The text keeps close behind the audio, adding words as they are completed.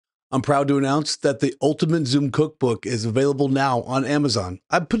I'm proud to announce that the Ultimate Zoom Cookbook is available now on Amazon.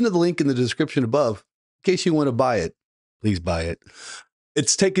 I've put the link in the description above. In case you want to buy it, please buy it.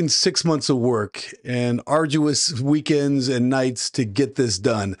 It's taken 6 months of work and arduous weekends and nights to get this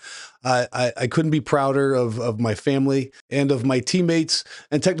done. I couldn't be prouder of my family and of my teammates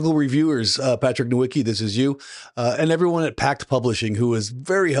and technical reviewers, Patrick Nowicki, this is you, and everyone at Pact Publishing who was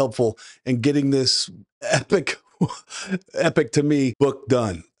very helpful in getting this epic to me book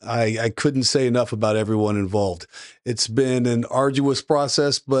done. I couldn't say enough about everyone involved. It's been an arduous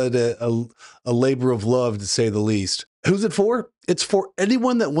process, but a labor of love to say the least. Who's it for? It's for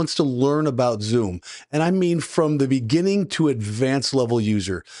anyone that wants to learn about Zoom. And I mean from the beginning to advanced level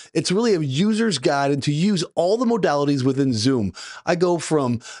user. It's really a user's guide and to use all the modalities within Zoom. I go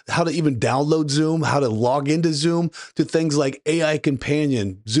from how to even download Zoom, how to log into Zoom, to things like AI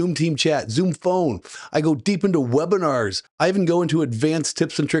Companion, Zoom Team Chat, Zoom Phone. I go deep into webinars. I even go into advanced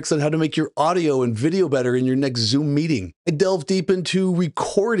tips and tricks on how to make your audio and video better in your next Zoom meeting. I delve deep into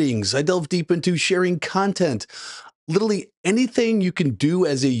recordings. I delve deep into sharing content. Literally anything you can do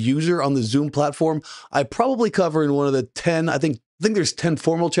as a user on the Zoom platform, I probably cover in one of the 10, I think there's 10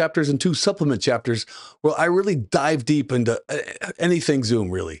 formal chapters and 2 supplement chapters where I really dive deep into anything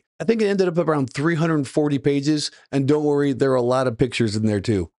Zoom, really. I think it ended up around 340 pages, and don't worry, there are a lot of pictures in there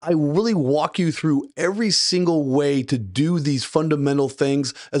too. I really walk you through every single way to do these fundamental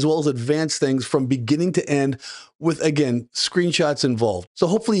things, as well as advanced things from beginning to end with, again, screenshots involved. So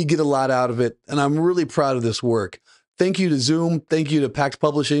hopefully you get a lot out of it, and I'm really proud of this work. Thank you to Zoom, thank you to Pact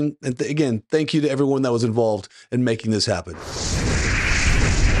Publishing, and again, thank you to everyone that was involved in making this happen.